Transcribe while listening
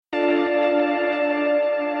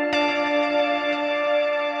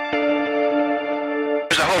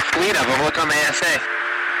fleet of them. Look on the ASA.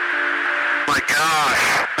 My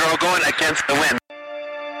gosh. They're all going against the wind.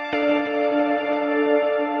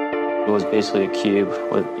 It was basically a cube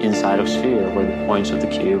with inside of a sphere where the points of the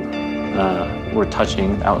cube were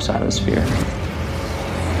touching outside of the sphere.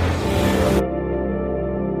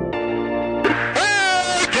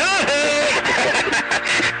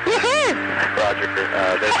 Roger.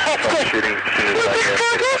 There's troubleshooting.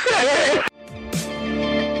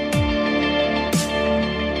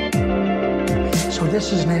 So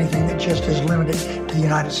this isn't anything that just is limited to the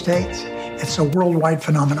United States. It's a worldwide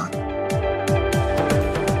phenomenon.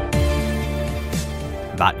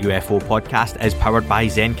 That UFO podcast is powered by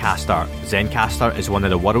Zencastr. Zencastr is one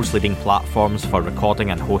of the world's leading platforms for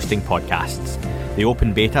recording and hosting podcasts. The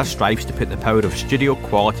open beta strives to put the power of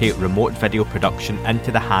studio-quality remote video production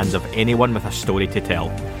into the hands of anyone with a story to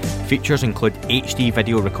tell. Features include HD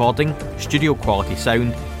video recording, studio-quality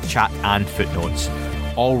sound, chat and footnotes.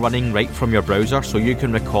 All running right from your browser so you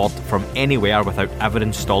can record from anywhere without ever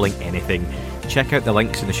installing anything. Check out the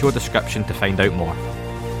links in the show description to find out more.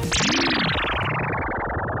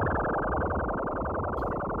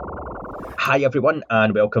 Hi everyone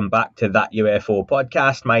and welcome back to That UFO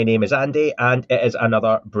podcast. My name is Andy and it is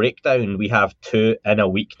another breakdown. We have two in a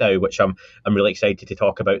week now, which I'm really excited to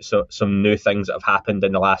talk about. So some new things that have happened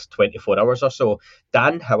in the last 24 hours or so.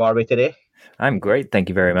 Dan, how are we today? I'm great, thank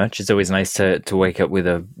you very much. It's always nice to wake up with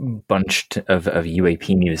a bunch of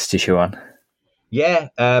UAP news to show on. Yeah,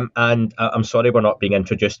 and I'm sorry we're not being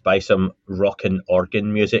introduced by some rockin'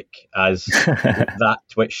 organ music as that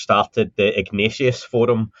which started the Ignatius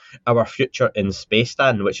Forum, Our Future in Space,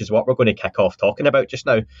 Dan, which is what we're going to kick off talking about just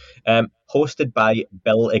now. Hosted by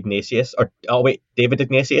David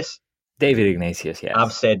Ignatius? David Ignatius, yes.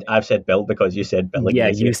 I've said Bill because you said Bill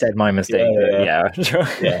Ignatius. Yeah, you said my mistake. Yeah, sure.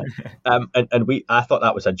 Yeah. I thought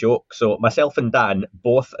that was a joke. So myself and Dan,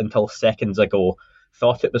 both until seconds ago,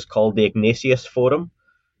 thought it was called the Ignatius Forum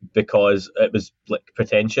because it was like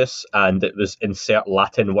pretentious and it was insert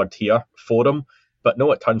Latin word here, forum. But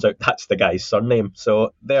no, it turns out that's the guy's surname.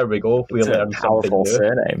 So there we go. We learned something new. Powerful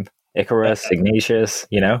surname. Icarus, Ignatius,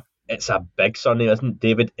 you know? It's a big surname, isn't it?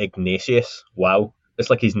 David Ignatius. Wow. It's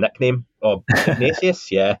like his nickname. Oh, Ignatius?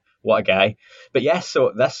 Yeah, what a guy. But yes,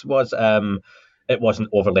 so this was, it wasn't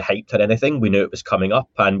overly hyped or anything. We knew it was coming up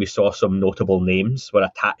and we saw some notable names were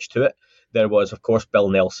attached to it. There was, of course, Bill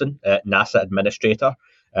Nelson, NASA administrator,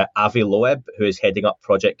 Avi Loeb, who is heading up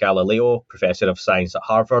Project Galileo, professor of science at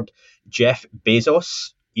Harvard, Jeff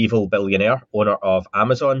Bezos, evil billionaire, owner of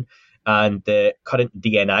Amazon, and the current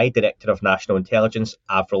DNI, Director of National Intelligence,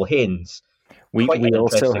 Avril Haines. We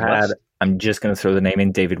also had, I'm just going to throw the name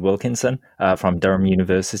in, David Wilkinson from Durham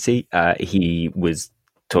University. He was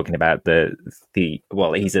talking about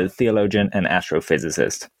he's a theologian and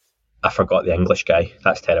astrophysicist. I forgot the English guy.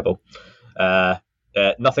 That's terrible.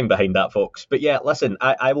 Nothing behind that, folks. But yeah, listen,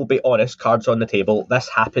 I will be honest, cards on the table. This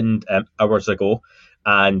happened hours ago,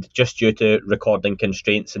 and just due to recording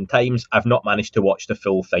constraints and times, I've not managed to watch the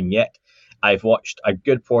full thing yet. I've watched a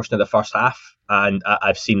good portion of the first half, and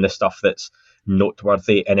I've seen the stuff that's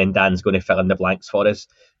noteworthy, and then Dan's going to fill in the blanks for us.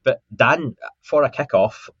 But Dan, for a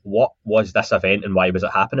kickoff, what was this event and why was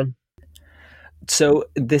it happening? So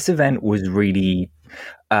this event was really...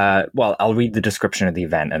 I'll read the description of the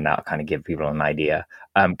event and that'll kind of give people an idea.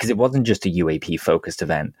 Because it wasn't just a UAP-focused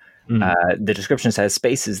event. The description says,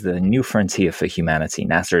 space is the new frontier for humanity.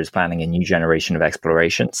 NASA is planning a new generation of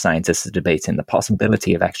exploration. Scientists are debating the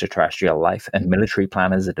possibility of extraterrestrial life, and military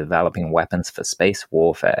planners are developing weapons for space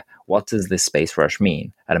warfare. What does this space rush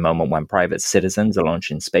mean? At a moment when private citizens are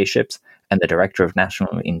launching spaceships, and the Director of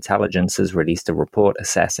National Intelligence has released a report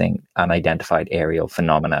assessing unidentified aerial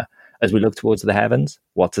phenomena. As we look towards the heavens,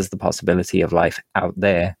 what does the possibility of life out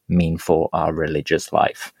there mean for our religious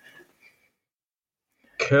life?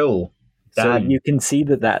 Cool. So you can see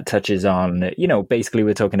that touches on, basically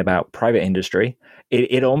we're talking about private industry.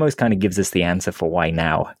 It almost kind of gives us the answer for why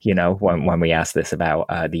now, when we ask this about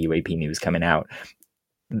the UAP news coming out.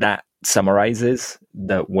 That summarizes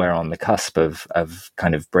that we're on the cusp of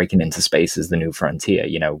kind of breaking into space as the new frontier.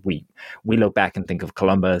 We look back and think of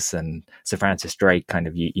Columbus and Sir Francis Drake kind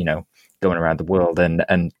of, going around the world,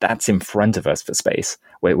 and that's in front of us for space.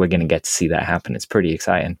 We're going to get to see that happen. It's pretty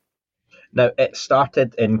exciting. Now, it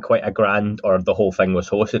started in quite a grand, or the whole thing was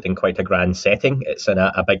hosted in quite a grand setting. It's in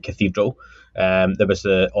a big cathedral. There was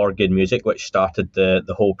the organ music, which started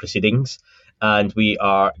the whole proceedings. And we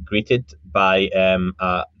are greeted by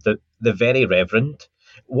the very reverend.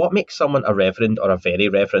 What makes someone a reverend or a very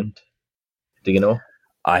reverend? Do you know?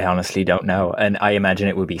 I honestly don't know. And I imagine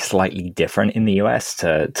it would be slightly different in the US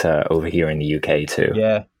to over here in the UK too.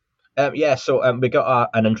 Yeah. We got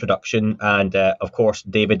an introduction, and of course,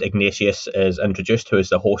 David Ignatius is introduced, who is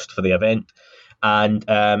the host for the event, and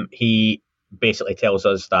he basically tells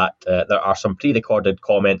us that there are some pre-recorded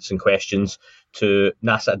comments and questions to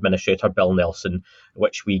NASA Administrator Bill Nelson,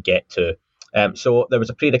 which we get to. So there was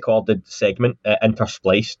a pre-recorded segment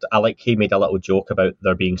interspliced. He made a little joke about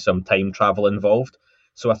there being some time travel involved.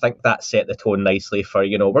 So I think that set the tone nicely for,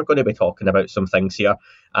 we're going to be talking about some things here.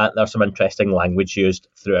 There's some interesting language used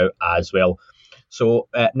throughout as well. So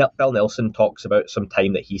Bill Nelson talks about some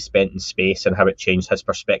time that he spent in space and how it changed his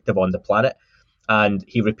perspective on the planet. And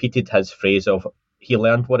he repeated his phrase of he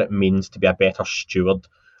learned what it means to be a better steward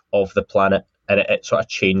of the planet. And it sort of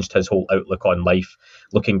changed his whole outlook on life,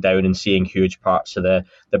 looking down and seeing huge parts of the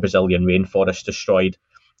Brazilian rainforest destroyed.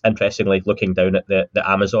 Interestingly, looking down at the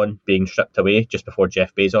Amazon being stripped away just before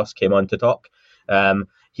Jeff Bezos came on to talk.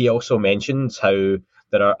 He also mentions how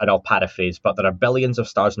there are, and I'll paraphrase, but there are billions of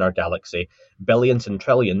stars in our galaxy, billions and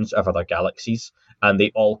trillions of other galaxies, and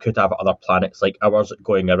they all could have other planets like ours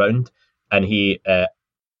going around. And he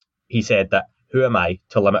said that, who am I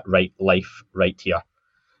to limit life right here?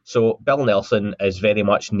 So Bill Nelson is very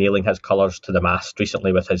much nailing his colours to the mast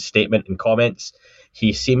recently with his statement and comments.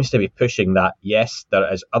 He seems to be pushing that, yes,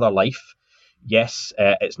 there is other life. Yes,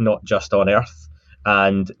 it's not just on Earth,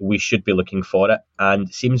 and we should be looking for it,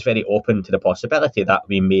 and seems very open to the possibility that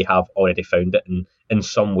we may have already found it in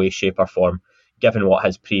some way, shape or form, given what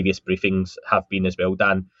his previous briefings have been as well.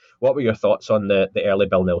 Dan, what were your thoughts on the early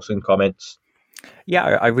Bill Nelson comments? Yeah,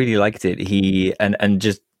 I really liked it. He and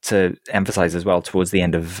just to emphasize as well, towards the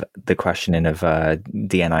end of the questioning of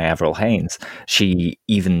DNI Avril Haines, she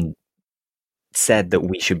even said that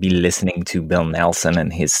we should be listening to Bill Nelson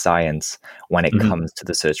and his science when it comes to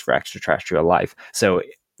the search for extraterrestrial life. So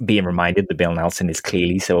being reminded that Bill Nelson is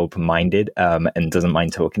clearly so open-minded and doesn't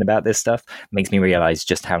mind talking about this stuff makes me realize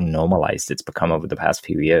just how normalized it's become over the past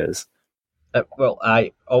few years. Well,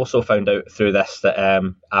 I also found out through this that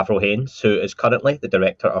Avril Haines, who is currently the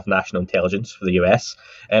Director of National Intelligence for the US,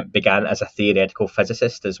 began as a theoretical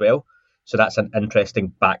physicist as well. So that's an interesting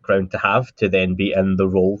background to have to then be in the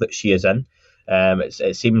role that she is in.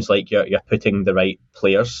 It seems like you're putting the right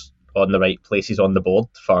players on the right places on the board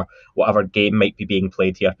for whatever game might be being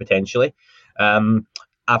played here potentially.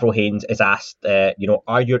 Avril Haines is asked,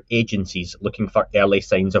 are your agencies looking for early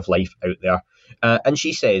signs of life out there? And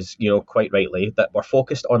she says, quite rightly, that we're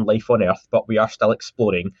focused on life on Earth, but we are still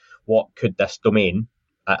exploring what could this domain,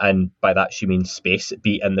 and by that she means space,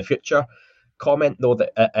 be in the future. Comment, though,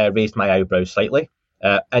 that raised my eyebrows slightly.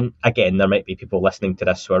 And again, there might be people listening to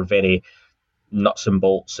this who are very nuts and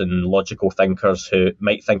bolts and logical thinkers who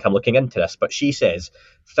might think I'm looking into this. But she says,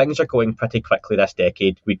 things are going pretty quickly this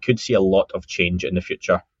decade. We could see a lot of change in the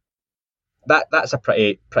future. That's a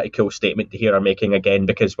pretty cool statement to hear her making again,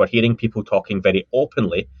 because we're hearing people talking very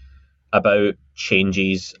openly about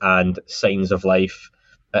changes and signs of life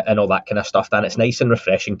and all that kind of stuff. And it's nice and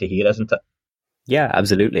refreshing to hear, isn't it? Yeah,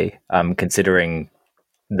 absolutely. Considering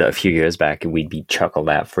that a few years back we'd be chuckled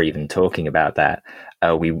at for even talking about that,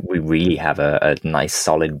 we really have a nice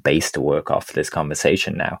solid base to work off this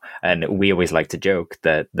conversation now. And we always like to joke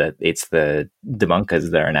that it's the debunkers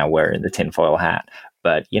that are now wearing the tinfoil hat.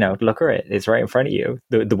 But, look at it. It's right in front of you.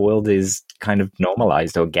 The world is kind of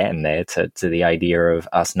normalized or getting there to the idea of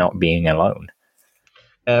us not being alone.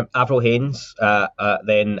 Avril Haines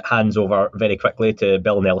then hands over very quickly to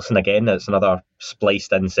Bill Nelson again. It's another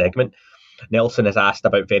spliced in segment. Nelson is asked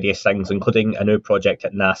about various things, including a new project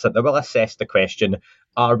at NASA that will assess the question,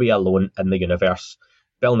 are we alone in the universe?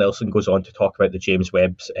 Bill Nelson goes on to talk about the James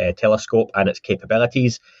Webb telescope and its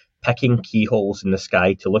capabilities, picking keyholes in the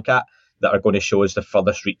sky to look at that are going to show us the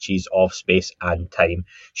furthest reaches of space and time,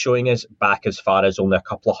 showing us back as far as only a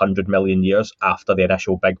couple of 100 million years after the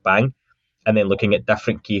initial Big Bang, and then looking at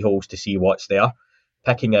different keyholes to see what's there,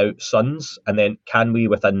 picking out suns, and then can we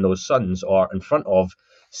within those suns or in front of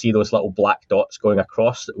see those little black dots going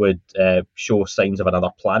across that would show signs of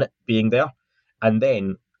another planet being there, and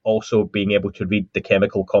then also being able to read the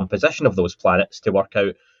chemical composition of those planets to work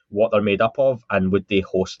out what they're made up of and would they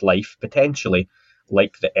host life potentially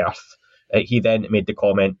like the Earth. He then made the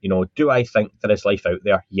comment, do I think there is life out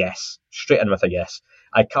there? Yes. Straight in with a yes.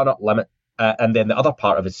 I cannot limit. And then the other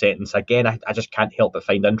part of his sentence, again, I just can't help but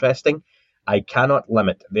find interesting. I cannot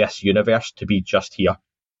limit this universe to be just here.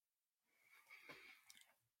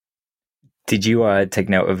 Did you take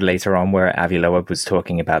note of later on where Avi Loeb was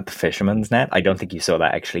talking about the fisherman's net? I don't think you saw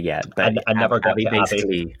that actually yet. But I never got Avi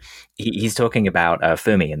basically, he's talking about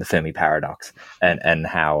Fermi and the Fermi paradox and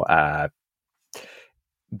how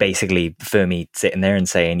basically Fermi sitting there and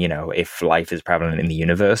saying, if life is prevalent in the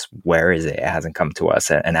universe, where is it? It hasn't come to us.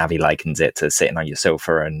 And Avi likens it to sitting on your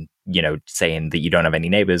sofa and, saying that you don't have any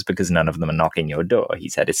neighbors because none of them are knocking your door. He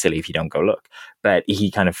said it's silly if you don't go look. But he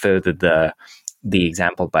kind of furthered the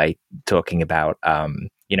example by talking about,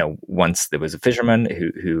 once there was a fisherman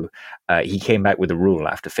who he came back with a rule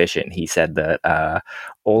after fishing. He said that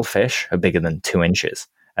all fish are bigger than 2 inches.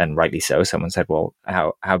 And rightly so. Someone said, well,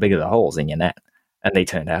 how big are the holes in your net? And they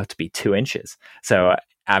turned out to be 2 inches. So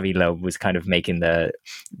Avi Loeb was kind of making the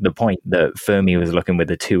point that Fermi was looking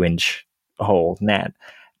with a 2-inch hole net.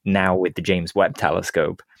 Now with the James Webb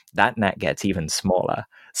Telescope, that net gets even smaller.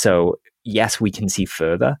 So yes, we can see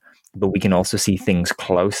further, but we can also see things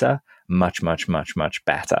closer, much, much, much, much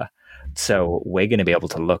better. So we're going to be able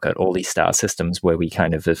to look at all these star systems where we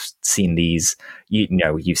kind of have seen these,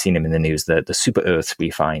 you've seen them in the news, the super Earths we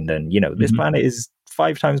find, and, this planet is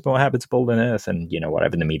 5 times more habitable than Earth, and,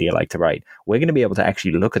 whatever the media like to write. We're going to be able to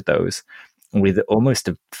actually look at those with almost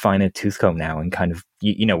a finer tooth comb now, and kind of,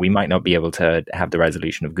 we might not be able to have the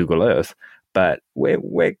resolution of Google Earth, but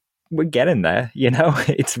we're getting there,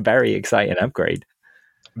 It's a very exciting upgrade.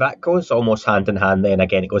 That goes almost hand in hand then.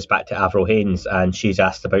 Again, it goes back to Avril Haines, and she's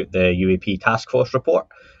asked about the UAP task force report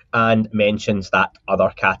and mentions that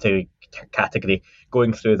other category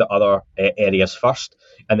going through the other areas first,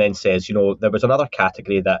 and then says, there was another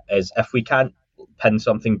category that is, if we can't pin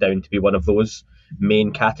something down to be one of those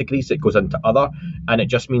main categories, it goes into other, and it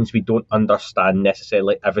just means we don't understand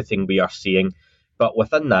necessarily everything we are seeing. But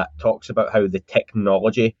within that, talks about how the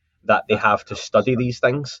technology that they have to study these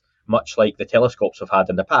things, much like the telescopes have had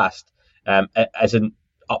in the past, it isn't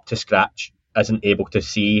up to scratch, isn't able to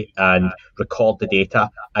see and record the data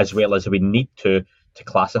as well as we need to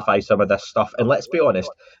classify some of this stuff. And let's be honest,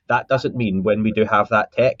 that doesn't mean when we do have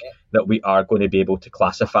that tech that we are going to be able to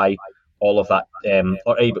classify all of that,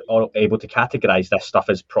 or able to categorize this stuff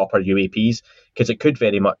as proper UAPs, because it could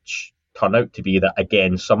very much turn out to be that,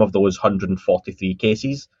 again, some of those 143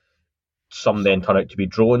 cases, some then turn out to be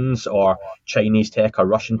drones or Chinese tech or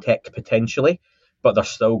Russian tech potentially, but they're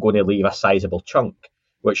still going to leave a sizable chunk,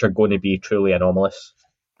 which are going to be truly anomalous.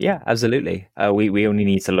 Yeah, absolutely. We only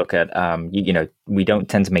need to look at, we don't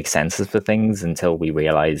tend to make senses for things until we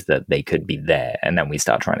realize that they could be there, and then we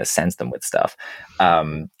start trying to sense them with stuff.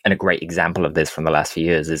 And a great example of this from the last few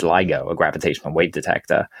years is LIGO, a gravitational wave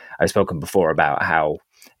detector. I've spoken before about how,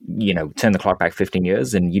 turn the clock back 15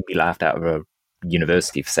 years and you'd be laughed out of a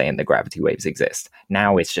university for saying that gravity waves exist.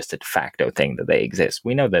 Now it's just a de facto thing that they exist.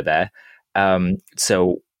 We know they're there.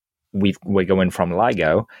 So we're going from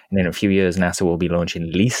LIGO, and in a few years NASA will be launching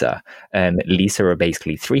LISA, and LISA are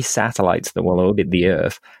basically 3 satellites that will orbit the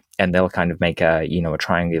Earth, and they'll kind of make a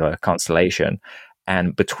triangular constellation,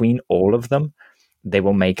 and between all of them they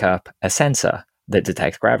will make up a sensor that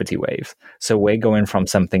detects gravity waves. So we're going from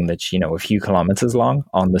something that's a few kilometers long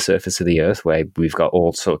on the surface of the Earth, where we've got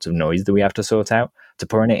all sorts of noise that we have to sort out, to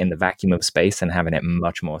putting it in the vacuum of space and having it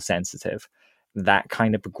much more sensitive. That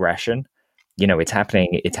kind of progression, it's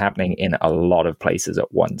happening in a lot of places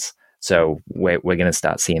at once. So we're going to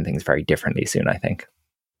start seeing things very differently soon, I think.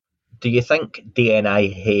 Do you think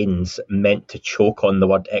DNI Haynes meant to choke on the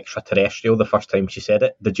word extraterrestrial the first time she said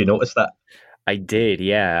it? Did you notice that? I did,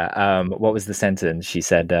 yeah. What was the sentence? She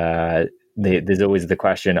said, there's always the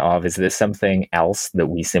question of, is there something else that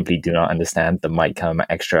we simply do not understand that might come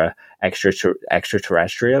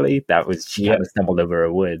extraterrestrially? That was, she kind of stumbled over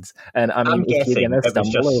her words. And I mean, if you're going to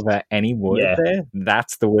stumble over any word there,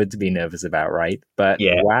 that's the word to be nervous about, right? But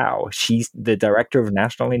wow, she's the director of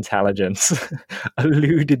national intelligence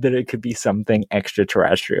alluded that it could be something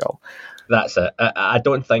extraterrestrial. That's it. I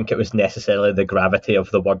don't think it was necessarily the gravity of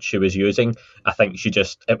the word she was using. I think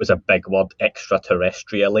it was a big word,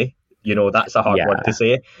 extraterrestrially. That's a hard word to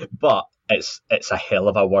say, but it's a hell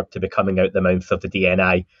of a word to be coming out the mouth of the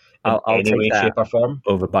DNI in any way, shape or form.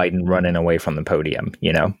 Over Biden running away from the podium,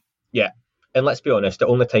 Yeah. And let's be honest, the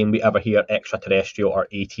only time we ever hear extraterrestrial or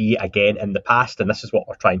AT again in the past, and this is what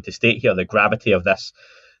we're trying to state here, the gravity of this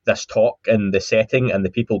talk and the setting and the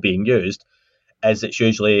people being used, is it's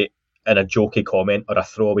usually in a jokey comment or a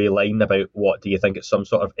throwaway line about, what do you think, it's some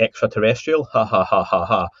sort of extraterrestrial? Ha ha ha ha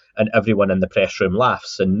ha. And everyone in the press room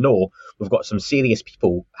laughs. And no, we've got some serious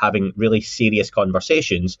people having really serious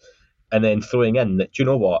conversations and then throwing in that, do you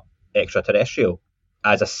know what, extraterrestrial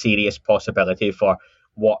as a serious possibility for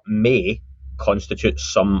what may constitute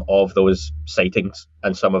some of those sightings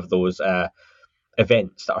and some of those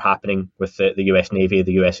events that are happening with the US Navy,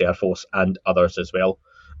 the US Air Force, and others as well.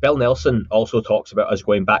 Bill Nelson also talks about us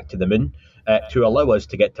going back to the moon to allow us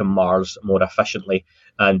to get to Mars more efficiently.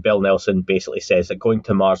 And Bill Nelson basically says that going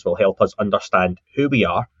to Mars will help us understand who we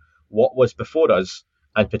are, what was before us,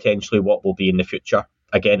 and potentially what will be in the future.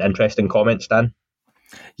 Again, interesting comments, Dan.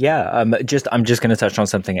 Yeah, I'm just going to touch on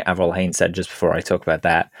something Avril Haines said just before I talk about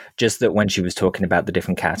that. Just that when she was talking about the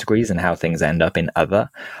different categories and how things end up in other,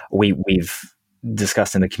 we've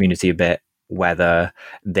discussed in the community a bit whether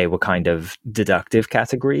they were kind of deductive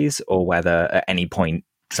categories or whether at any point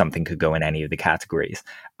something could go in any of the categories.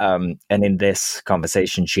 And in this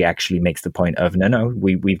conversation, she actually makes the point of, no,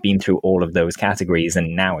 we've been through all of those categories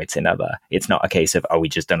and now it's in other. It's not a case of, we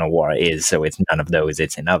just don't know what it is, so it's none of those,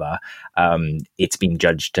 it's in other. It's been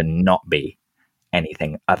judged to not be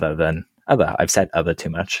anything other than other. I've said other too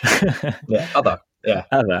much. Yeah, other. Yeah.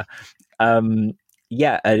 Other.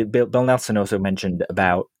 Bill Nelson also mentioned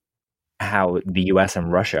about how the US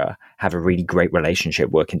and Russia have a really great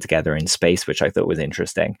relationship working together in space, which I thought was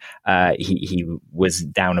interesting. He was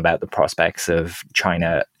down about the prospects of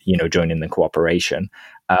China, joining the cooperation.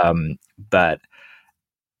 But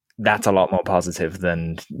that's a lot more positive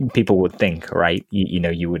than people would think, right?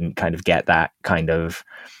 You wouldn't kind of get that kind of,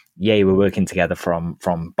 yay, we're working together from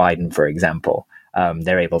Biden, for example.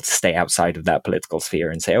 They're able to stay outside of that political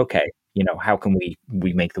sphere and say, okay, how can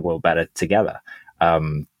we make the world better together?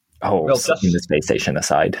 In the space station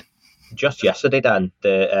aside. Just yesterday, Dan,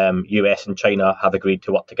 the US and China have agreed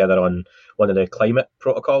to work together on one of the climate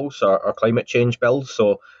protocols or climate change bills.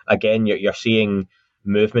 So again, you're seeing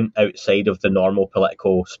movement outside of the normal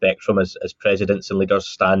political spectrum as presidents and leaders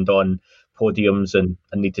stand on podiums and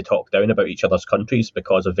need to talk down about each other's countries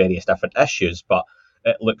because of various different issues. But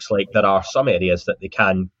it looks like there are some areas that they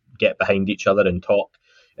can get behind each other and talk.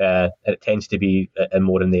 It tends to be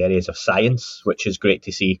more in the areas of science, which is great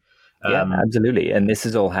to see. Yeah, absolutely. And this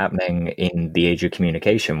is all happening in the age of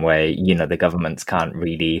communication where, the governments can't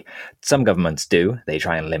really, some governments do, they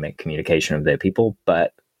try and limit communication of their people,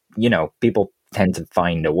 but, people tend to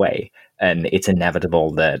find a way. And it's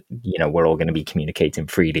inevitable that, we're all going to be communicating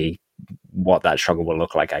freely. What that struggle will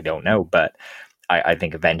look like, I don't know. But I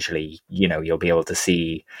think eventually, you'll be able to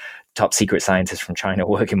see top secret scientists from China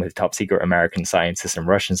working with top secret American scientists and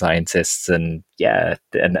Russian scientists and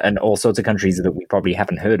all sorts of countries that we probably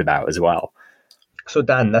haven't heard about as well. So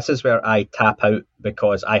Dan, this is where I tap out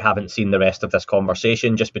because I haven't seen the rest of this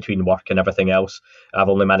conversation just between work and everything else. I've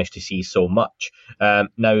only managed to see so much.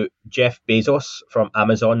 Now, Jeff Bezos from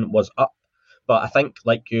Amazon was up, but I think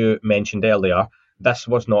like you mentioned earlier, this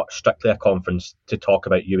was not strictly a conference to talk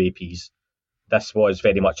about UAPs. This was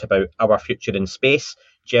very much about our future in space.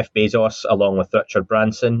 Jeff Bezos, along with Richard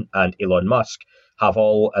Branson and Elon Musk, have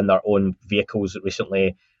all in their own vehicles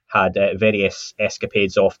recently had various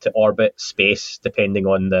escapades off to orbit, space, depending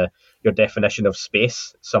on your definition of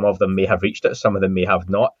space. Some of them may have reached it, some of them may have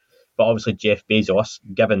not. But obviously Jeff Bezos,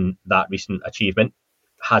 given that recent achievement,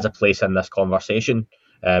 has a place in this conversation,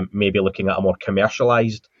 maybe looking at a more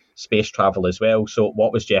commercialised space travel as well. So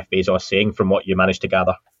what was Jeff Bezos saying from what you managed to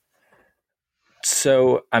gather?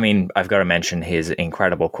 So, I've got to mention his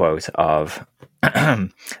incredible quote of,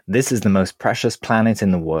 "This is the most precious planet in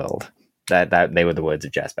the world." That they were the words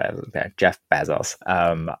of Jeff Bezos.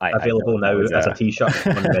 Available now as a T-shirt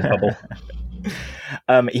on the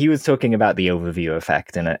Redbubble. He was talking about the overview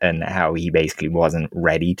effect and how he basically wasn't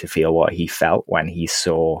ready to feel what he felt when he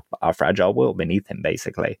saw our fragile world beneath him,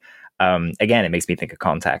 basically. Again, it makes me think of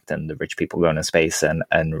Contact and the rich people going to space and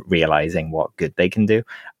realizing what good they can do.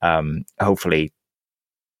 Hopefully,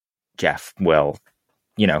 Jeff will,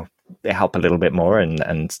 help a little bit more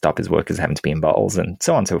and stop his workers having to be in bottles and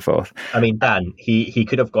so on and so forth. Dan, he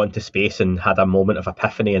could have gone to space and had a moment of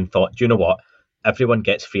epiphany and thought, do you know what? Everyone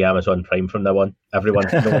gets free Amazon Prime from now on. No one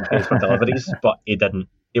pays for deliveries, but he didn't.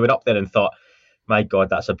 He went up there and thought, my God,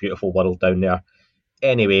 that's a beautiful world down there.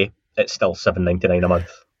 Anyway, it's still $7.99 a month.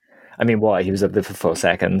 He was up there for 4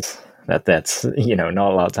 seconds. That's not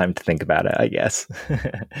a lot of time to think about it, I guess.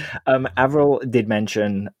 Avril did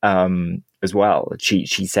mention as well. She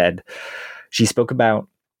said she spoke about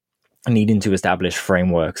needing to establish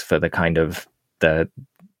frameworks for the kind of the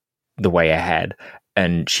way ahead,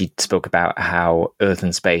 and she spoke about how Earth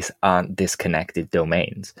and space aren't disconnected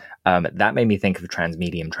domains. That made me think of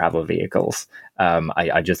transmedium travel vehicles.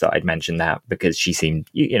 I just thought I'd mention that because she seemed,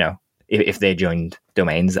 if they're joined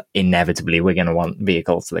domains, inevitably we're going to want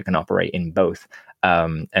vehicles that can operate in both.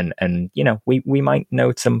 And we might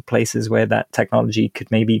know some places where that technology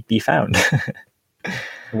could maybe be found.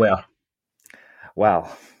 Where?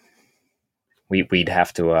 Well, we'd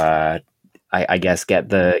have to I guess get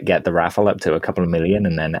the raffle up to a couple of million,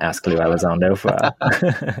 and then ask Lou Elizondo for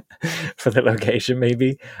for the location.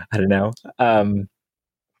 Maybe, I don't know.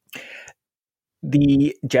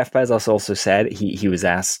 The Jeff Bezos also said he was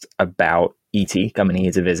asked about ET coming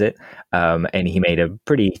here to visit, and he made a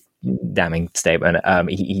pretty damning statement.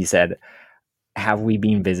 He said, "Have we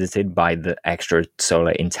been visited by the extra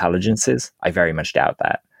solar intelligences? I very much doubt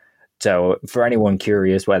that." So, for anyone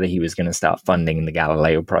curious whether he was going to start funding the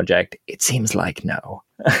Galileo project, it seems like no,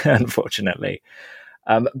 unfortunately.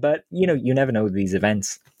 But you never know with these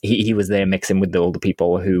events. He was there mixing with all the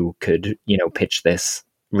people who could pitch this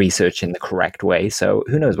research in the correct way. So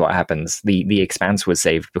who knows what happens? The Expanse was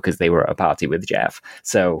saved because they were at a party with Jeff.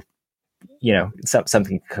 So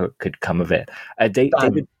something could come of it.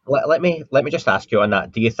 David, let me just ask you on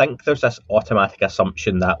that. Do you think there's this automatic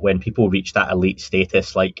assumption that when people reach that elite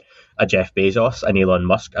status, like a Jeff Bezos, an Elon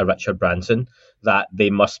Musk, a Richard Branson, that they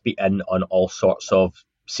must be in on all sorts of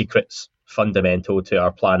secrets fundamental to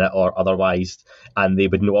our planet or otherwise, and they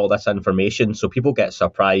would know all this information? So people get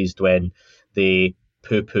surprised when they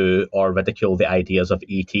poo-poo or ridicule the ideas of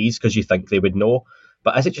ETs because you think they would know.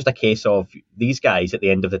 But is it just a case of these guys at the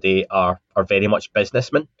end of the day are very much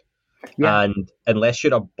businessmen? Yeah. And unless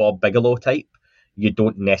you're a Bob Bigelow type, you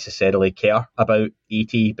don't necessarily care about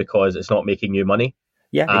ET because it's not making you money.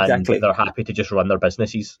 Yeah, exactly. They're happy to just run their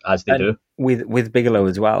businesses as they do. With Bigelow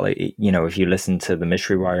as well, if you listen to the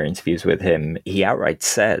Mystery Wire interviews with him, he outright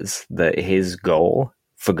says that his goal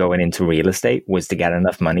for going into real estate was to get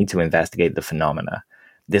enough money to investigate the phenomena.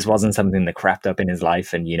 This wasn't something that crept up in his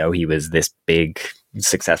life and, he was this big,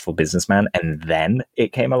 successful businessman and then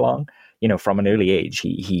it came along. From an early age,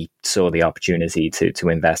 he saw the opportunity to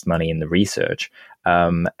invest money in the research.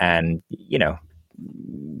 And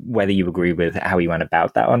whether you agree with how he went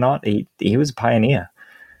about that or not, he was a pioneer.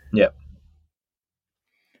 Yeah.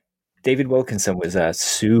 David Wilkinson was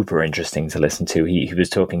super interesting to listen to. He was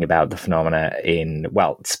talking about the phenomena in,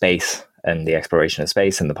 space and the exploration of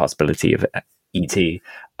space and the possibility of ET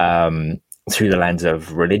through the lens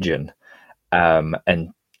of religion,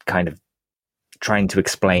 and kind of trying to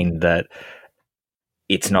explain that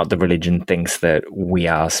it's not the religion thinks that we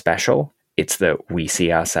are special. It's that we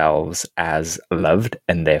see ourselves as loved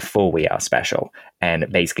and therefore we are special.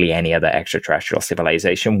 And basically any other extraterrestrial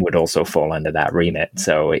civilization would also fall under that remit.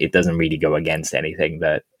 So it doesn't really go against anything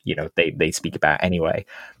that, they speak about anyway.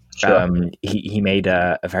 Sure. He made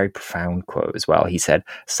a very profound quote as well. He said,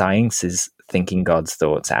 "Science is thinking God's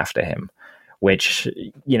thoughts after him," which,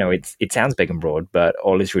 it sounds big and broad, but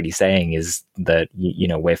all it's really saying is that,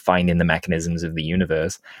 we're finding the mechanisms of the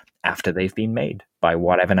universe after they've been made by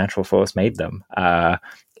whatever natural force made them.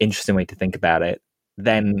 Interesting way to think about it.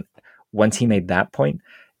 Then once he made that point,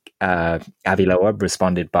 Avi Loeb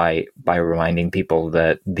responded by reminding people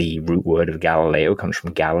that the root word of Galileo comes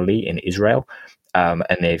from Galilee in Israel. And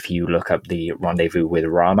if you look up the rendezvous with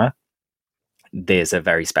Rama, there's a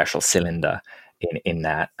very special cylinder in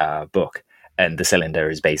that book. And the cylinder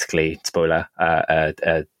is basically, spoiler,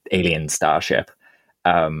 a alien starship.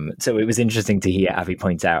 So it was interesting to hear Avi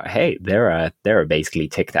point out, hey, there are basically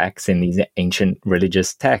Tic Tacs in these ancient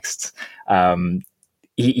religious texts.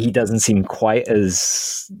 He doesn't seem quite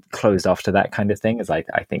as closed off to that kind of thing as I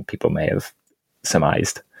think people may have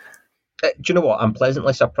surmised. Do you know what? I'm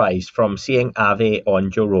pleasantly surprised from seeing Avi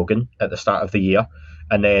on Joe Rogan at the start of the year,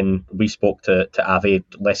 and then we spoke to Avi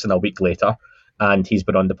less than a week later, and he's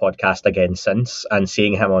been on the podcast again since, and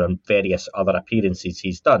seeing him on various other appearances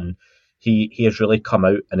he's done, he has really come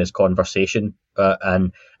out in his conversation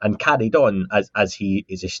and carried on as he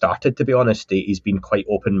started, to be honest. He's been quite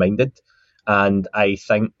open-minded, and I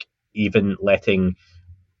think even letting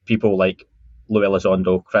people like Lou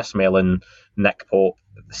Elizondo, Chris Mellon, Nick Pope,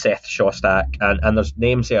 Seth Shostak, and there's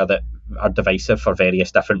names there that are divisive for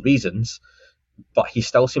various different reasons, but he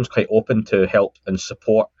still seems quite open to help and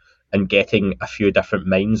support and getting a few different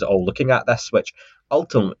minds all looking at this, which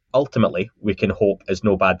ultimately we can hope is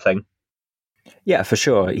no bad thing. Yeah, for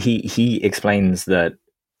sure. He explains that,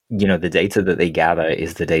 the data that they gather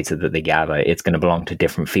is the data that they gather. It's going to belong to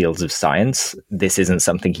different fields of science. This isn't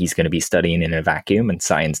something he's going to be studying in a vacuum, and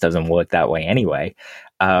science doesn't work that way anyway.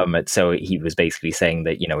 So he was basically saying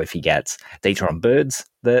that, if he gets data on birds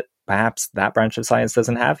that perhaps that branch of science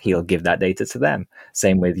doesn't have, he'll give that data to them.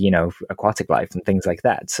 Same with, aquatic life and things like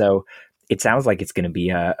that. So it sounds like it's going to be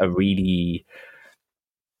a really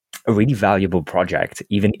valuable project,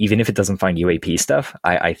 even if it doesn't find UAP stuff.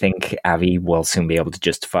 I think Avi will soon be able to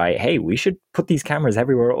justify, hey, we should put these cameras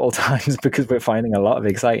everywhere at all times because we're finding a lot of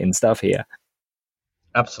exciting stuff here.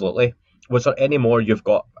 Absolutely. Was there any more you've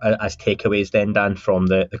got as takeaways then, Dan, from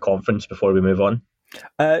the conference before we move on?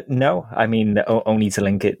 No, I mean only to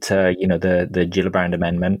link it to the Gillibrand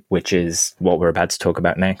Amendment, which is what we're about to talk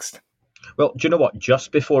about next. Well, do you know what?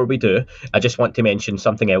 Just before we do, I just want to mention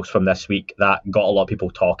something else from this week that got a lot of people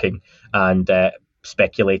talking and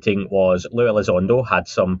speculating. Was Lou Elizondo had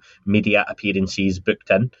some media appearances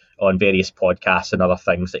booked in on various podcasts and other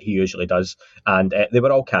things that he usually does, and they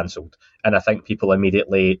were all cancelled. And I think people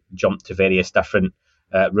immediately jumped to various different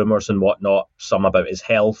rumours and whatnot, some about his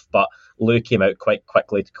health, but Lou came out quite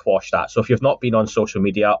quickly to quash that. So if you've not been on social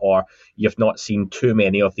media or you've not seen too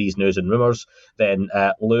many of these news and rumours, then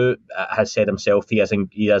Lou has said himself he is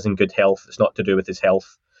in good health. It's not to do with his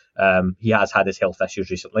health. He has had his health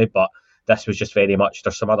issues recently, but this was just very much,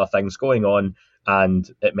 there's some other things going on,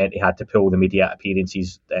 and it meant he had to pull the media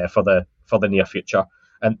appearances for the near future.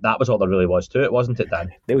 And that was all there really was to it, wasn't it,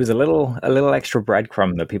 Dan? There was a little extra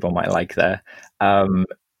breadcrumb that people might like there.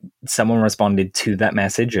 Someone responded to that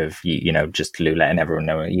message of, just Lou letting everyone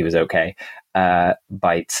know he was okay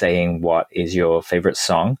by saying, "What is your favorite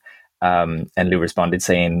song?" And Lou responded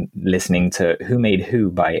saying, "Listening to Who Made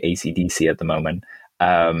Who by AC/DC at the moment."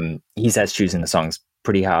 He says choosing the song's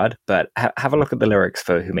pretty hard, but have a look at the lyrics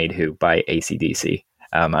for Who Made Who by AC/DC.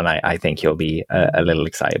 And I think you'll be a little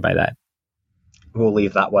excited by that. We'll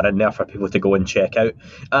leave that one in there for people to go and check out.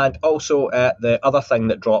 And also, the other thing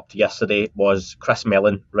that dropped yesterday was Chris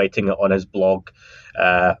Mellon writing it on his blog,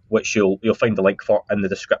 which you'll find the link for in the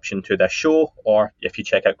description to this show, or if you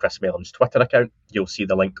check out Chris Mellon's Twitter account, you'll see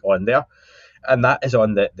the link on there. And that is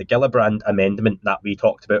on the Gillibrand Amendment that we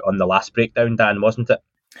talked about on the last breakdown, Dan, wasn't it?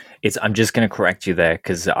 I'm just going to correct you there,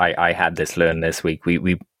 because I had this learned this week.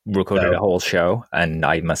 We recorded a whole show, and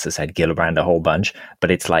I must have said Gillibrand a whole bunch, but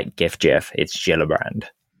it's like GIF, it's Gillibrand.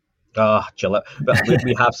 But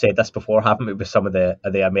we have said this before, haven't we, with some of the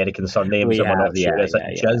American surnames, and we're not sure, is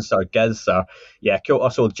it Giz or Giz or cool.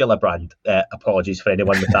 Also Gillibrand, apologies for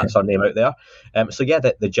anyone with that surname out there.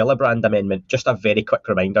 The Gillibrand Amendment, just a very quick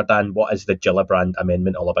reminder, Dan, what is the Gillibrand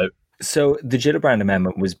Amendment all about? So the Gillibrand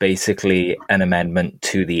Amendment was basically an amendment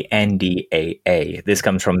to the NDAA. This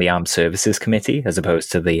comes from the Armed Services Committee as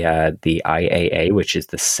opposed to the IAA, which is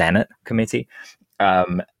the Senate Committee.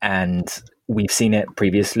 And we've seen it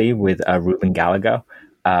previously with Reuben Gallagher.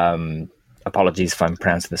 Apologies if I'm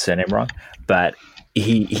pronouncing the surname wrong, but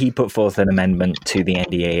he put forth an amendment to the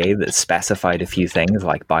NDAA that specified a few things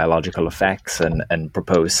like biological effects and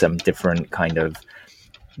proposed some different kind of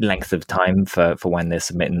length of time for when they're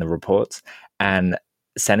submitting the reports. And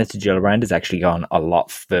Senator Gillibrand has actually gone a lot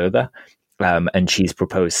further, and she's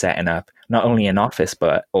proposed setting up not only an office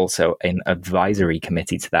but also an advisory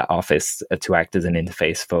committee to that office to act as an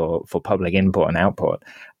interface for public input and output,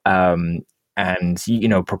 and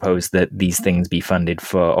proposed that these things be funded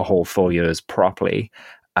for a whole 4 years properly.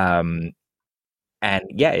 And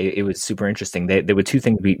it was super interesting. There were two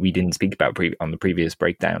things we didn't speak about on the previous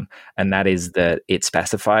breakdown, and that is that it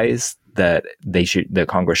specifies that the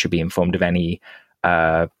Congress should be informed of any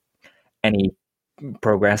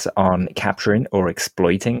progress on capturing or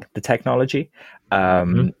exploiting the technology,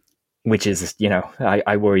 which is,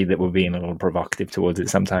 I worry that we're being a little provocative towards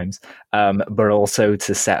it sometimes, but also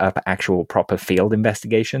to set up actual proper field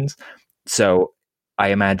investigations. So I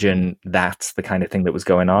imagine that's the kind of thing that was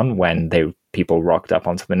going on when people rocked up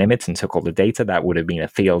onto the Nimitz and took all the data. That would have been a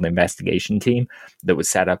field investigation team that was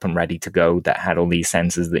set up and ready to go, that had all these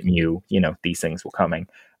sensors that knew, these things were coming.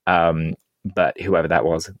 But whoever that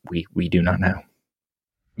was, we do not know.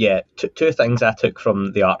 Yeah, two things I took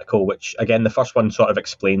from the article, which, again, the first one sort of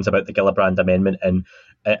explains about the Gillibrand Amendment and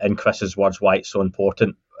in Chris's words, why it's so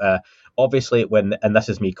important. Obviously, and this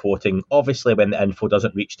is me quoting, obviously when the info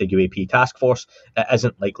doesn't reach the UAP task force, it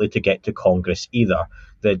isn't likely to get to Congress either.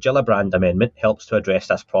 The Gillibrand Amendment helps to address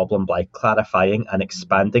this problem by clarifying and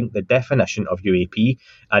expanding the definition of UAP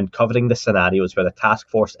and covering the scenarios where the task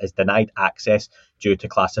force is denied access due to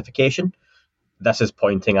classification. This is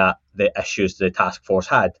pointing at the issues the task force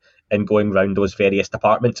had in going around those various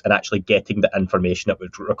departments and actually getting the information that was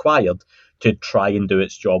required to try and do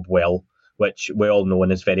its job well, which we all know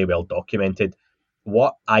and is very well documented.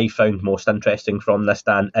 What I found most interesting from this,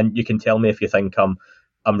 Dan, and you can tell me if you think I'm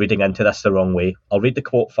reading into this the wrong way. I'll read the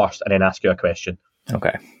quote first and then ask you a question.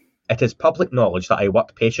 Okay. It is public knowledge that I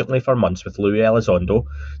worked patiently for months with Louis Elizondo,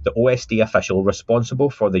 the OSD official responsible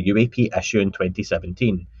for the UAP issue in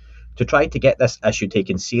 2017, to try to get this issue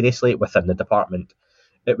taken seriously within the department.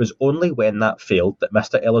 It was only when that failed that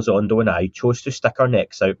Mr. Elizondo and I chose to stick our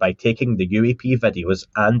necks out by taking the UAP videos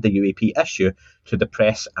and the UAP issue to the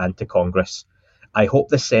press and to Congress. I hope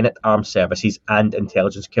the Senate Armed Services and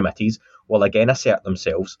Intelligence Committees will again assert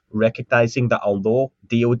themselves, recognising that although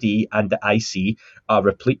DoD and the IC are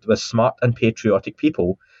replete with smart and patriotic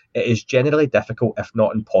people, it is generally difficult, if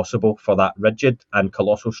not impossible, for that rigid and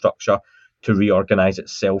colossal structure to reorganise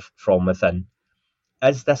itself from within.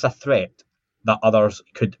 Is this a threat that others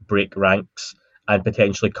could break ranks and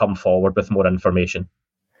potentially come forward with more information?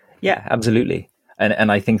 Yeah, absolutely.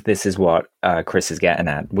 And I think this is what Chris is getting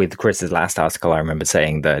at. With Chris's last article, I remember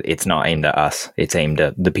saying that it's not aimed at us. It's aimed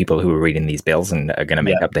at the people who are reading these bills and are going to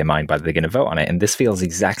make up their mind whether they're going to vote on it. And this feels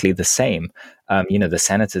exactly the same. The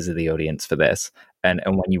senators are the audience for this. And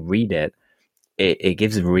when you read it, it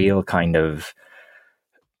gives real kind of...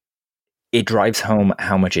 It drives home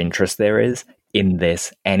how much interest there is in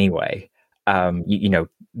this anyway.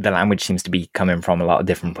 The language seems to be coming from a lot of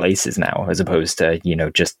different places now, as opposed to,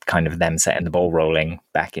 just kind of them setting the ball rolling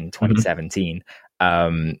back in 2017.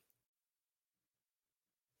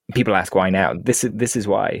 People ask why now. This is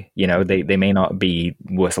why. They may not be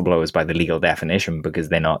whistleblowers by the legal definition because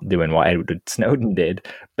they're not doing what Edward Snowden did,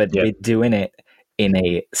 but they're doing it in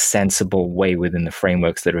a sensible way within the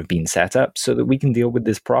frameworks that have been set up so that we can deal with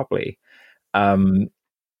this properly.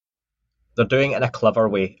 They're doing it in a clever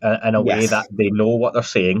way, in a way that they know what they're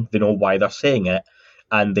saying, they know why they're saying it,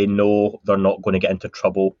 and they know they're not going to get into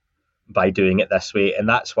trouble by doing it this way. And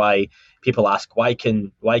that's why people ask, why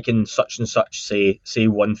can such and such say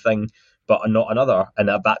one thing but not another, and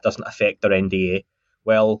that doesn't affect their NDA?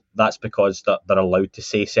 Well, that's because they're allowed to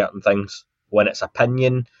say certain things when it's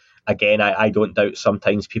opinion. Again, I don't doubt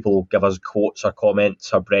sometimes people give us quotes or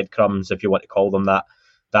comments or breadcrumbs, if you want to call them that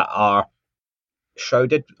are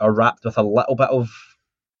shrouded or wrapped with a little bit of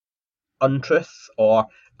untruth or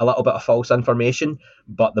a little bit of false information,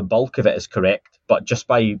 but the bulk of it is correct. But just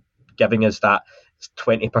by giving us that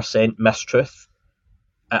 20% mistruth,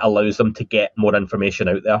 it allows them to get more information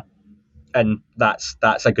out there, and that's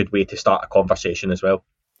a good way to start a conversation as well.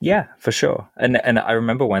 Yeah, for sure. And I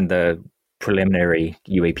remember when the preliminary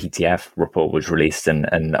UAPTF report was released, and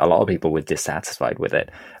a lot of people were dissatisfied with it,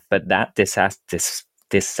 but that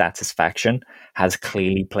dissatisfaction has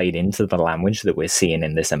clearly played into the language that we're seeing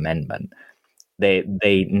in this amendment.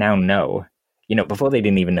 They now know, before they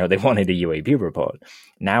didn't even know they wanted a UAP report.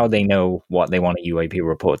 Now they know what they want a UAP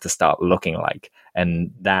report to start looking like.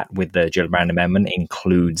 And that, with the Gillibrand Amendment,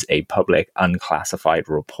 includes a public unclassified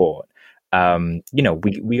report.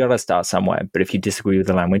 We got to start somewhere. But if you disagree with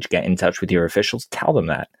the language, get in touch with your officials, tell them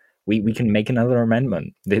that. We can make another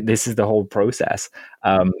amendment. This is the whole process.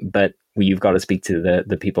 But you've got to speak to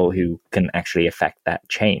the people who can actually affect that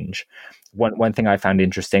change. One thing I found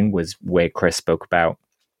interesting was where Chris spoke about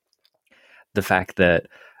the fact that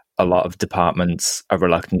a lot of departments are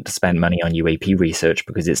reluctant to spend money on UAP research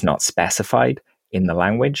because it's not specified in the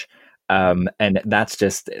language. And that's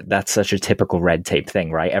such a typical red tape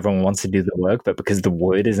thing, right? Everyone wants to do the work, but because the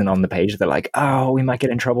word isn't on the page, they're like, oh, we might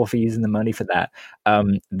get in trouble for using the money for that.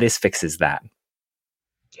 This fixes that.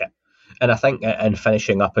 Yeah. And I think, in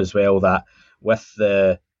finishing up as well, that with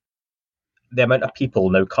the amount of people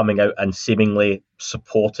now coming out and seemingly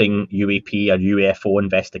supporting UAP or UFO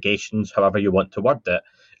investigations, however you want to word it,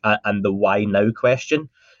 and the why now question,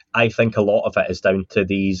 I think a lot of it is down to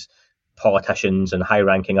these politicians and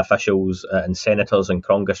high-ranking officials and senators and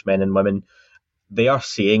congressmen and women. They are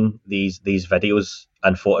seeing these videos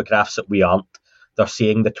and photographs that we aren't. They're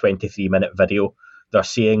seeing the 23-minute video. They're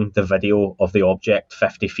seeing the video of the object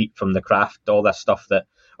 50 feet from the craft, all this stuff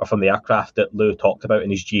or from the aircraft that Lou talked about in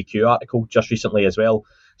his GQ article just recently as well.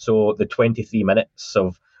 So the 23 minutes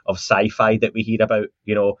of sci-fi that we hear about,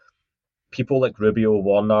 people like Rubio,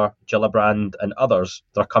 Warner, Gillibrand and others,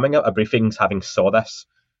 they're coming out of briefings having saw this.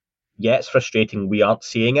 Yeah, it's frustrating we aren't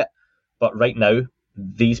seeing it, but right now,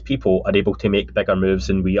 these people are able to make bigger moves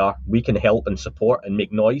than we are. We can help and support and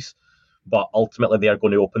make noise, but ultimately they are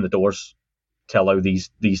going to open the doors to allow these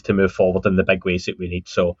to move forward in the big ways that we need.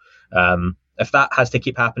 So if that has to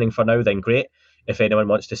keep happening for now, then great. If anyone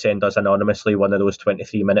wants to send us anonymously one of those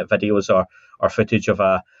 23-minute videos or footage of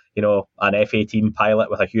an F-18 pilot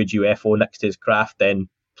with a huge UFO next to his craft, then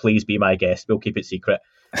please be my guest. We'll keep it secret.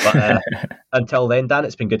 But until then, Dan,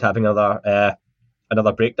 it's been good having another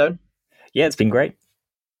breakdown. Yeah, it's been great.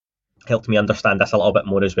 Helped me understand this a little bit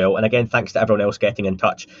more as well. And again, thanks to everyone else getting in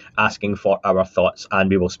touch, asking for our thoughts, and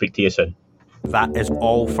we will speak to you soon. that is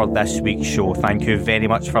all for this week's show. Thank you very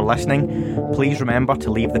much for listening. Please remember to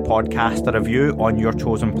leave the podcast a review on your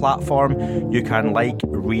chosen platform. You can like,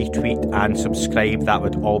 retweet and subscribe. That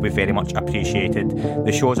would all be very much appreciated.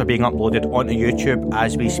 The shows are being uploaded onto YouTube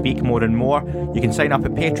as we speak more and more. You can sign up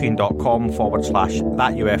at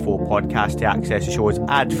patreon.com/That UFO podcast to access the shows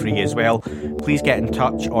ad-free as well. Please get in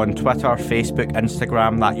touch on Twitter, Facebook,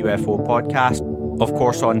 Instagram, That UFO podcast. Of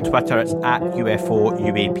course, on Twitter, it's at UFO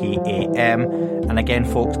UAPAM. And again,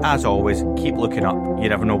 folks, as always, keep looking up. You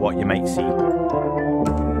never know what you might see.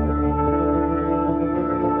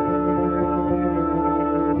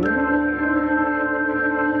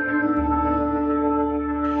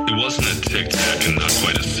 It wasn't a tic-tac and not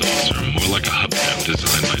quite a saucer, more like a hubcap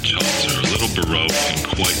designed by Chaucer, a little Baroque and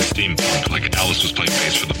quite steampunk, like Alice was playing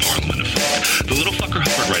bass for the Parliament of Folk. The little fucker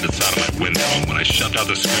hovered right outside of my window, and when I shoved out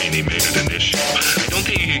the screen, he made it an issue. I don't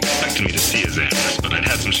think he expected me to see his ass, but I'd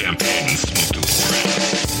had some champagne and smoked a little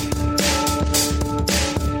grass.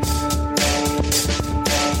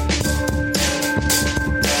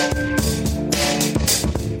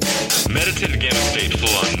 Meditated gamma state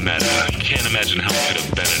full on meta. Can't imagine how it could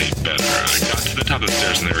have been any better. I got to the top of the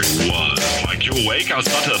stairs and there he was. Like, you awake? I was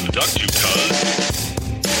about to abduct you, cuz.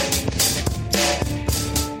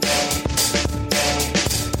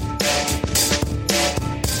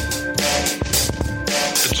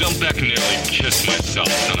 I jumped back and nearly kissed myself,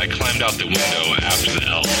 and I climbed out the window after the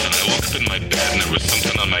elf, and I woke up in my bed and there was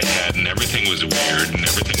something on my head and everything was weird and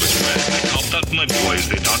everything was red. And I called out to my boys.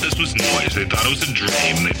 They thought this was noise. They thought it was a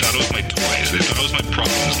dream. And they thought it was my toys. They thought it was my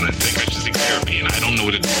problems, and they think I should seek therapy, and I don't know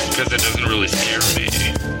what to do because it doesn't really scare me.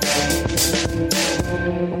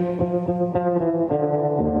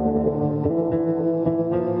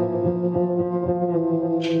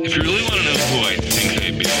 If you really want to know who I think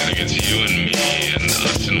they'd be, I think it's you and me and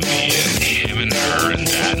us and we